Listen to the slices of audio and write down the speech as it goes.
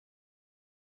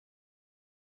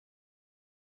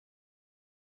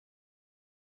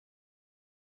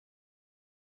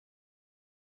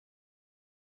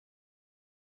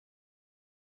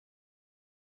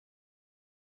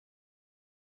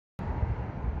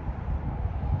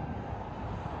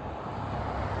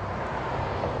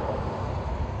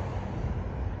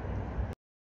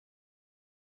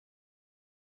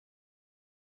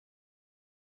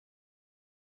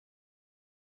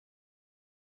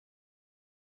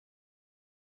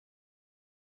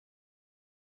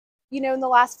you know, in the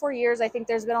last 4 years, I think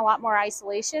there's been a lot more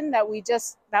isolation that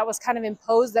that was kind of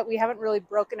imposed, that we haven't really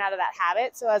broken out of that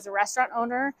habit. So as a restaurant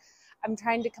owner, I'm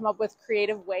trying to come up with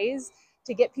creative ways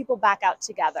to get people back out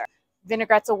together.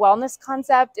 Vinaigrette's a wellness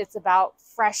concept. It's about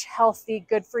fresh, healthy,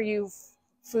 good for you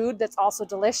food that's also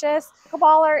delicious.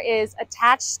 Pickleballer is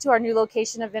attached to our new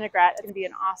location of Vinaigrette. It's going to be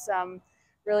an awesome,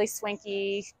 really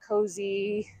swanky,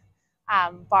 cozy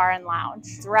bar and lounge.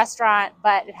 It's a restaurant,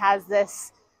 but it has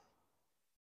this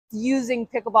using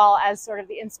pickleball as sort of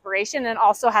the inspiration, and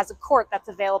also has a court that's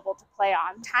available to play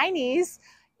on. Tiny's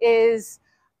is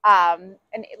a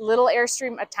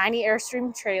tiny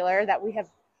Airstream trailer that we have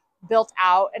built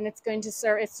out, and it's going to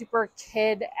serve, it's super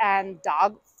kid and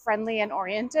dog friendly and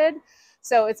oriented.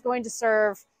 So it's going to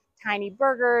serve tiny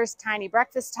burgers, tiny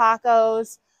breakfast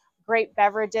tacos, great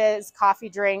beverages, coffee,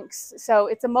 drinks. So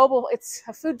it's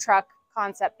a food truck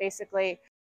concept basically.